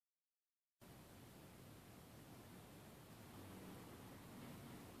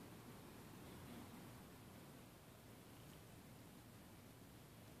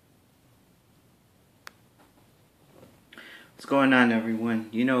What's going on, everyone?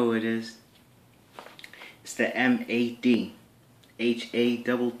 You know who it is. It's the MADHATTER.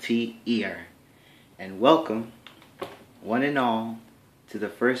 And welcome, one and all, to the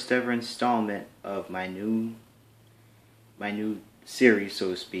first ever installment of my new series, so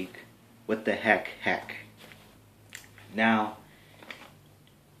to speak. What the heck? Now,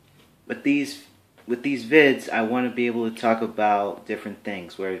 with these vids, I want to be able to talk about different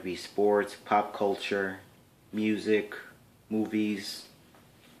things, whether it be sports, pop culture, music, movies,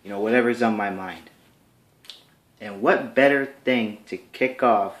 whatever's on my mind. And what better thing to kick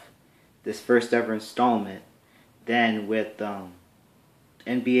off this first ever installment than with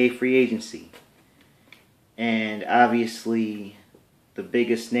NBA free agency. And obviously the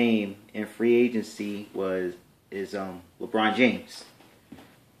biggest name in free agency is LeBron James.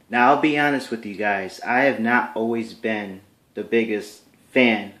 Now, I'll be honest with you guys, I have not always been the biggest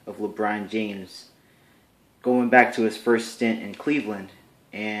fan of LeBron James, going back to his first stint in Cleveland.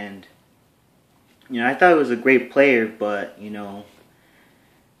 And I thought he was a great player, but I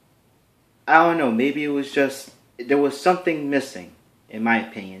don't know, maybe it was just there was something missing, in my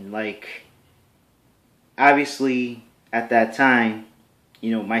opinion. Like, obviously at that time,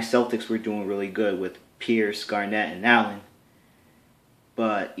 my Celtics were doing really good with Pierce, Garnett, and Allen.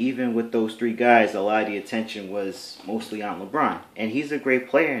 But even with those three guys, a lot of the attention was mostly on LeBron. And he's a great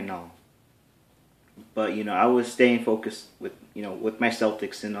player and all. But, I was staying focused with my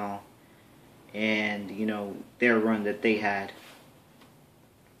Celtics and all. And, their run that they had.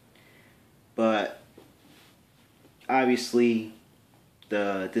 But, obviously,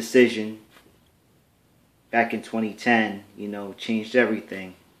 the decision back in 2010, changed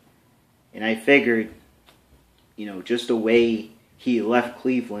everything. And I figured, just the way he left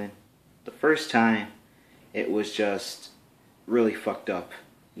Cleveland the first time, it was just really fucked up.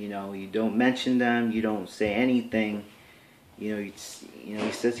 You don't mention them, you don't say anything. He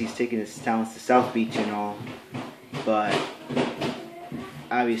says he's taking his talents to South Beach and all, but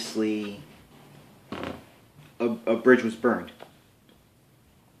obviously a bridge was burned.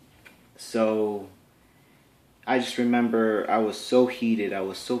 So I just remember I was so heated, I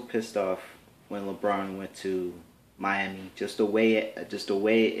was so pissed off when LeBron went to Miami. Just the way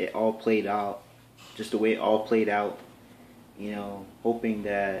it all played out. Hoping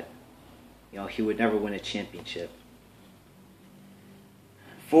that he would never win a championship.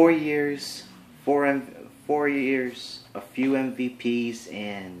 4 years, a few MVPs,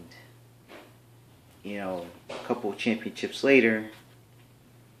 and a couple championships later,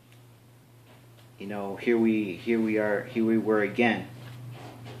 here we were again.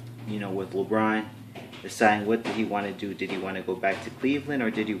 With LeBron deciding what did he want to do. Did he want to go back to Cleveland or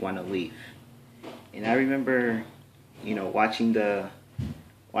did he want to leave? And I remember, watching the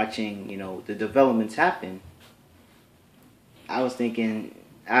developments happen. I was thinking,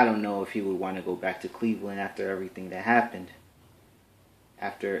 I don't know if he would want to go back to Cleveland after everything that happened.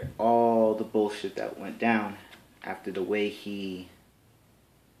 After all the bullshit that went down. After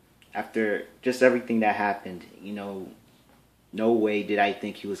just everything that happened, no way did I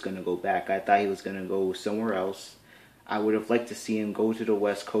think he was going to go back. I thought he was going to go somewhere else. I would have liked to see him go to the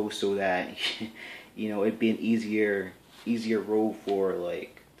West Coast so that, it'd be an easier road for,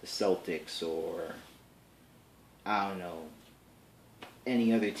 like, the Celtics or, I don't know,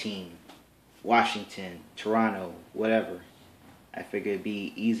 any other team. Washington, Toronto, whatever. I figured it'd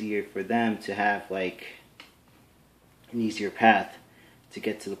be easier for them to have, like, an easier path to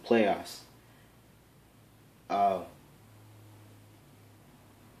get to the playoffs.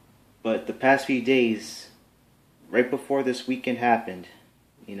 But the past few days, right before this weekend happened,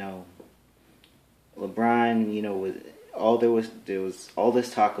 LeBron, there was all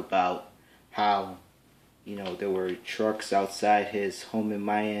this talk about how, there were trucks outside his home in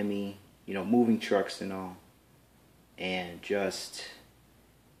Miami, moving trucks and all, and just,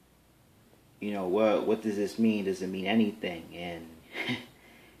 what does this mean? Does it mean anything? And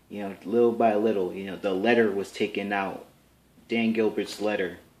little by little, the letter was taken out. Dan Gilbert's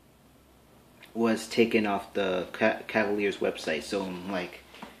letter was taken off the Cavaliers website. So I'm like,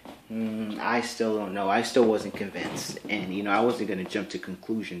 I still don't know. I still wasn't convinced. And, I wasn't going to jump to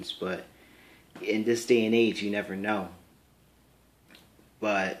conclusions. But in this day and age, you never know.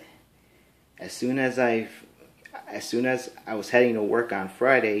 But as soon as I was heading to work on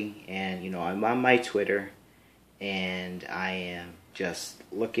Friday, and, I'm on my Twitter, and I am just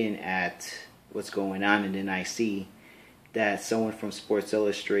looking at what's going on, and then I see that someone from Sports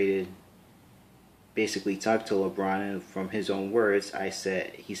Illustrated basically talked to LeBron, and from his own words,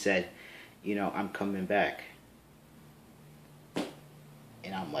 he said, I'm coming back.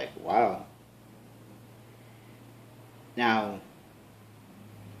 And I'm like, wow. Now,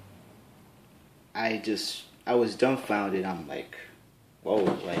 I was dumbfounded. I'm like, whoa!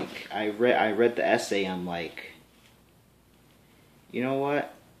 Like I read the essay. I'm like, you know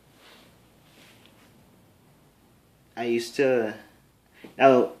what? I used to.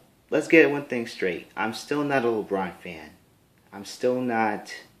 Now, let's get one thing straight. I'm still not a LeBron fan. I'm still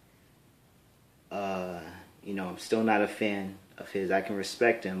not. Uh, I'm still not a fan of his. I can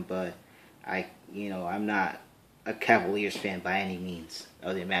respect him, but I'm not a Cavaliers fan by any means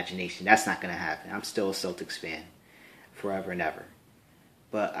of the imagination. That's not going to happen. I'm still a Celtics fan forever and ever.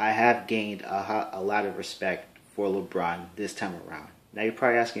 But I have gained a lot of respect for LeBron this time around. Now you're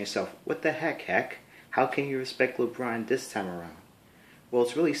probably asking yourself, what the heck? How can you respect LeBron this time around? Well,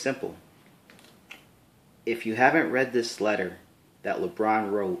 it's really simple. If you haven't read this letter that LeBron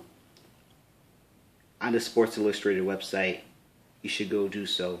wrote on the Sports Illustrated website, you should go do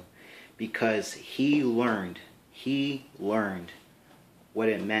so, because he learned what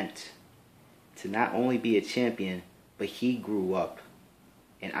it meant to not only be a champion, but he grew up.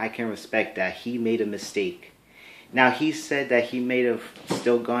 And I can respect that. He made a mistake. Now, he said that he may have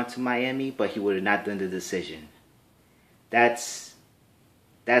still gone to Miami, but he would have not done the decision. That's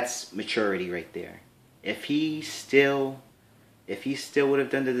maturity right there. If he still would have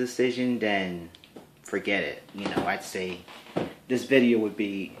done the decision, then forget it. I'd say this video would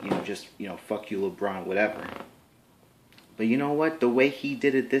be, just, fuck you, LeBron, whatever. But you know what? The way he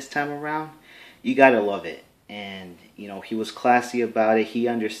did it this time around, you gotta love it. And, he was classy about it. He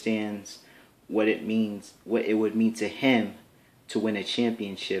understands what it means, what it would mean to him to win a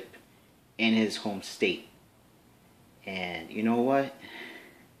championship in his home state. And you know what?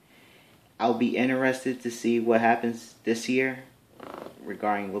 I'll be interested to see what happens this year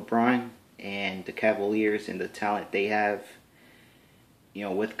regarding LeBron and the Cavaliers and the talent they have,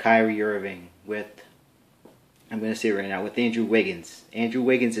 with Kyrie Irving, I'm going to say it right now, with Andrew Wiggins. Andrew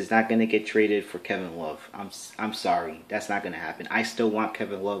Wiggins is not going to get traded for Kevin Love. I'm sorry. That's not going to happen. I still want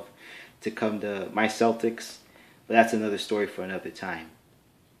Kevin Love to come to my Celtics, but that's another story for another time.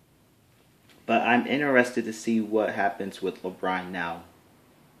 But I'm interested to see what happens with LeBron now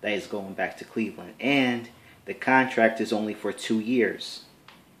that he's going back to Cleveland. And the contract is only for 2 years.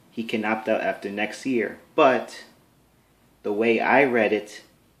 He can opt out after next year. But the way I read it,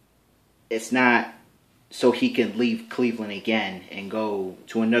 it's not so he can leave Cleveland again and go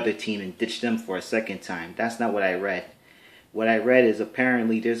to another team and ditch them for a second time. That's not what I read. What I read is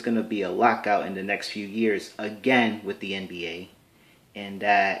apparently there's going to be a lockout in the next few years again with the NBA. And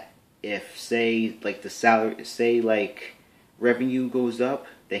that if, say, like the salary, say, like revenue goes up,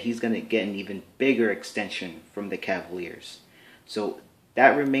 that he's going to get an even bigger extension from the Cavaliers. So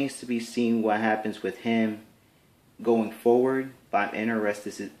that remains to be seen what happens with him going forward. But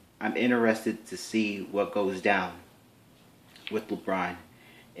I'm interested to see what goes down with LeBron.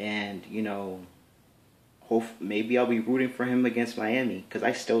 And, maybe I'll be rooting for him against Miami, because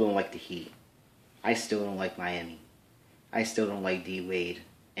I still don't like the Heat. I still don't like Miami. I still don't like D. Wade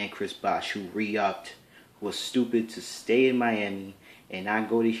and Chris Bosh, who re-upped, who was stupid to stay in Miami and not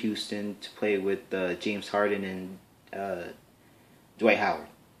go to Houston to play with James Harden and Dwight Howard.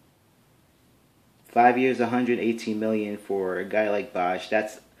 5 years, $118 million for a guy like Bosh.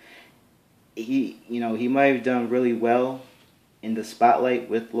 He might have done really well in the spotlight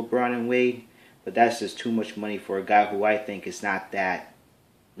with LeBron and Wade, but that's just too much money for a guy who I think is not that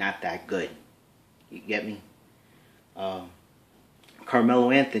good. You get me?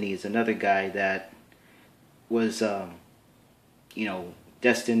 Carmelo Anthony is another guy that was,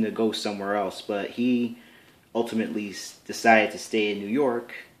 destined to go somewhere else, but he ultimately decided to stay in New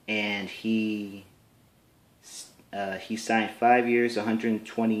York, and he signed 5 years,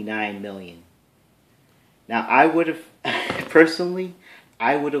 $129 million. Now, I would have, personally,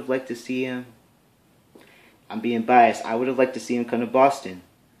 I would have liked to see him, I'm being biased, I would have liked to see him come to Boston.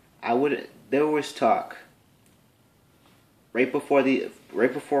 There was talk right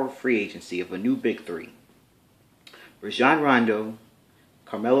before free agency of a new big three. Rajon Rondo,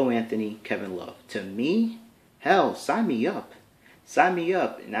 Carmelo Anthony, Kevin Love. To me, hell, sign me up. Sign me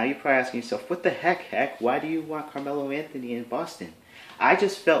up. Now you're probably asking yourself, what the heck? Why do you want Carmelo Anthony in Boston? I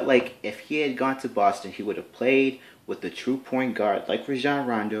just felt like if he had gone to Boston, he would have played with a true point guard like Rajon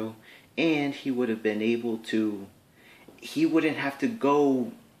Rondo, and he would have been able to, he wouldn't have to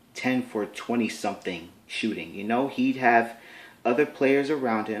go 10 for 20 something shooting. He'd have other players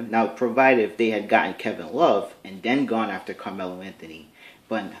around him. Now, provided if they had gotten Kevin Love and then gone after Carmelo Anthony.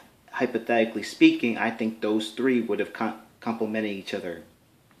 But hypothetically speaking, I think those three would have complemented each other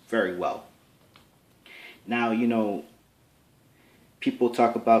very well. Now, people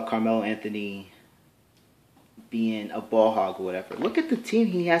talk about Carmelo Anthony being a ball hog or whatever. Look at the team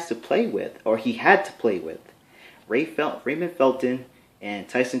he has to play with, or he had to play with. Raymond Felton and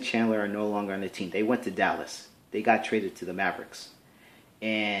Tyson Chandler are no longer on the team. They went to Dallas. They got traded to the Mavericks,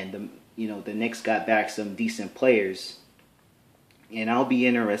 and the Knicks got back some decent players. And I'll be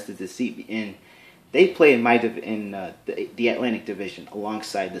interested to see. And they play in the Atlantic Division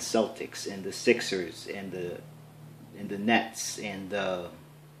alongside the Celtics and the Sixers and the Nets and the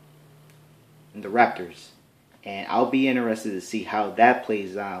Raptors. And I'll be interested to see how that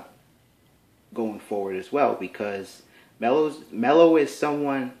plays out going forward as well, because Melo is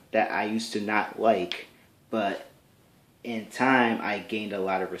someone that I used to not like, but in time I gained a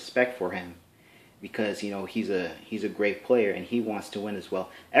lot of respect for him because he's a great player and he wants to win as well.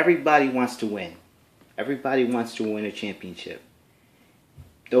 Everybody wants to win. Everybody wants to win a championship.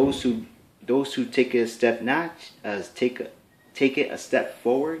 Those who take it a step take it a step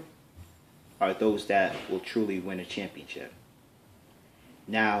forward are those that will truly win a championship.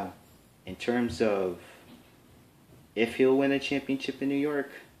 Now, in terms of if he'll win a championship in New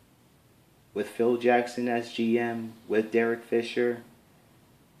York, with Phil Jackson as GM, with Derek Fisher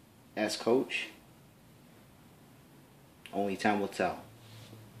as coach, only time will tell.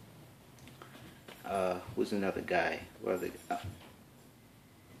 Who's another guy?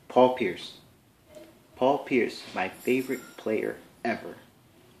 Paul Pierce. Paul Pierce, my favorite player ever.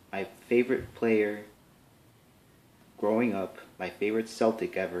 My favorite player growing up. My favorite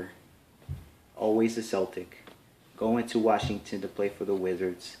Celtic ever. Always a Celtic. Going to Washington to play for the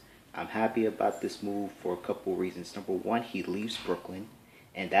Wizards. I'm happy about this move for a couple reasons. Number one, he leaves Brooklyn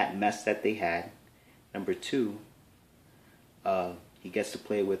and that mess that they had. Number two, he gets to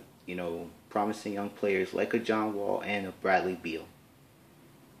play with, promising young players like a John Wall and a Bradley Beal.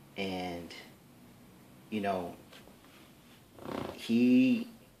 And,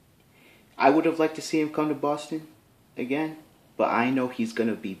 I would have liked to see him come to Boston again, but I know he's going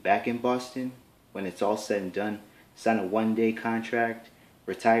to be back in Boston when it's all said and done. Sign a one-day contract,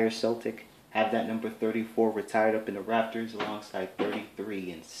 retire Celtic, have that number 34 retired up in the Raptors alongside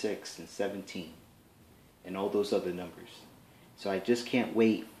 33 and 6 and 17 and all those other numbers. So I just can't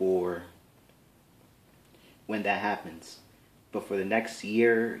wait for when that happens. But for the next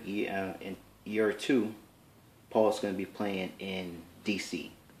year or two, Paul's going to be playing in DC.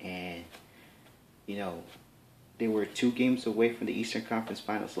 And, they were 2 games away from the Eastern Conference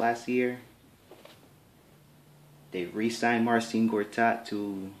Finals last year. They re-signed Marcin Gortat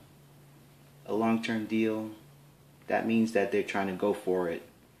to a long-term deal. That means that they're trying to go for it,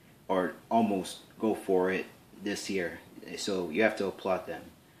 or almost go for it this year. So you have to applaud them.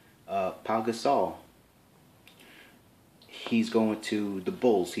 Pau Gasol, he's going to the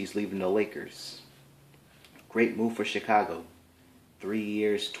Bulls. He's leaving the Lakers. Great move for Chicago. 3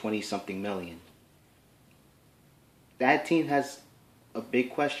 years, 20-something million. That team has a big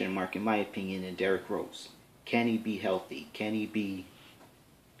question mark, in my opinion, in Derrick Rose. Can he be healthy? Can he be,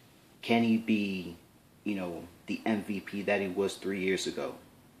 the MVP that he was 3 years ago?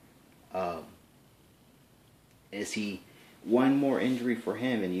 Is he one more injury for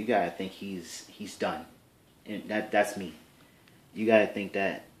him, and you gotta think he's done. And that's me. You gotta think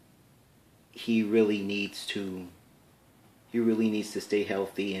that he really needs to stay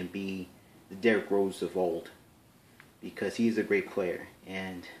healthy and be the Derrick Rose of old, because he's a great player,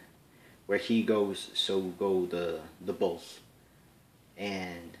 and where he goes, so go the Bulls.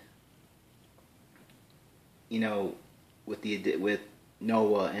 And with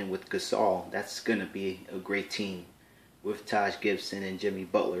Noah and with Gasol, that's gonna be a great team with Taj Gibson and Jimmy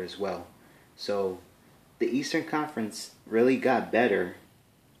Butler as well. So the Eastern Conference really got better,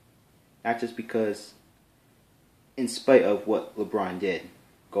 not just because, in spite of what LeBron did,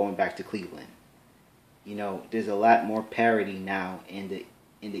 going back to Cleveland. There's a lot more parity now in the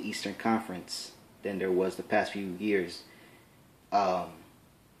Eastern Conference than there was the past few years.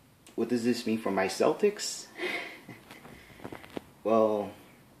 What does this mean for my Celtics? Well,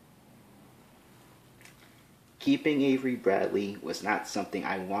 keeping Avery Bradley was not something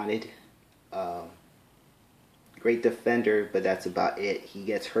I wanted. Great defender, but that's about it. He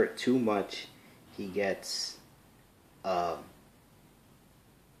gets hurt too much. He gets hurt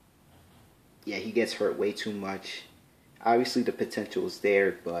way too much. Obviously, the potential is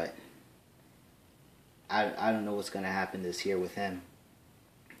there, but I don't know what's going to happen this year with him.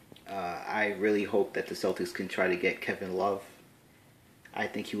 I really hope that the Celtics can try to get Kevin Love. I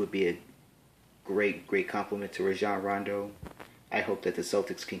think he would be a great compliment to Rajon Rondo. I hope that the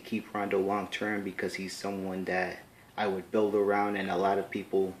Celtics can keep Rondo long term, because he's someone that I would build around, and a lot of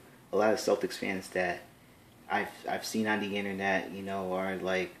Celtics fans that I've seen on the internet, you know, are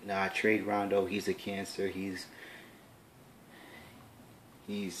like, nah, trade Rondo, he's a cancer, he's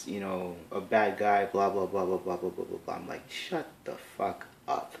you know, a bad guy, blah blah blah blah blah blah blah blah blah. I'm like, shut the fuck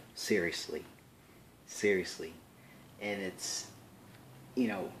up, seriously, seriously. And it's, you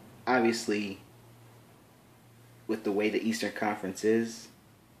know, obviously with the way the Eastern Conference is,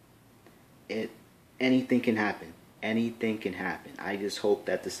 it anything can happen. Anything can happen. I just hope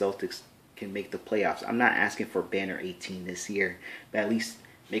that the Celtics can make the playoffs. I'm not asking for banner 18 this year, but at least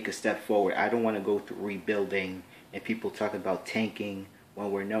make a step forward. I don't want to go through rebuilding and people talking about tanking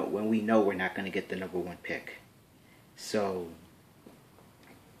when we know we're not going to get the number one pick. So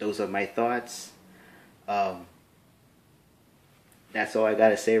those are my thoughts. That's all I got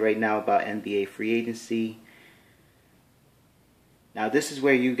to say right now about NBA free agency. Now this is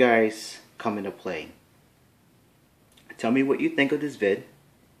where you guys come into play. Tell me what you think of this vid.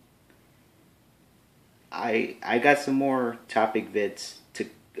 I got some more topic vids to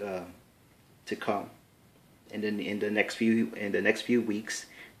come in the next few weeks.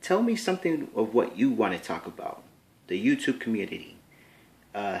 Tell me something of what you want to talk about. The YouTube community.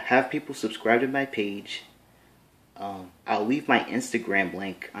 Have people subscribe to my page. I'll leave my Instagram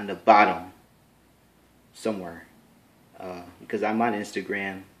link on the bottom somewhere because I'm on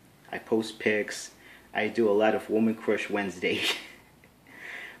Instagram. I post pics. I do a lot of Woman Crush Wednesday,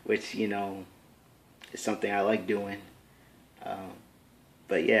 which, you know, is something I like doing.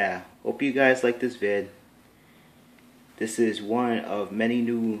 But yeah, hope you guys like this vid. This is one of many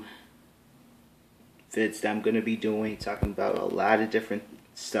new vids that I'm going to be doing, talking about a lot of different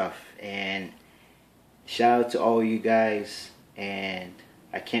stuff. And shout out to all you guys. And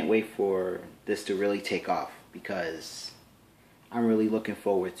I can't wait for this to really take off because I'm really looking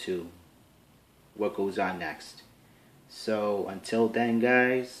forward to what goes on next. So until then,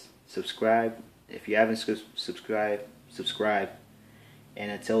 guys, subscribe. If you haven't subscribed, subscribe.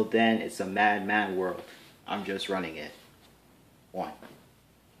 And until then, it's a mad world. I'm just running it. 1.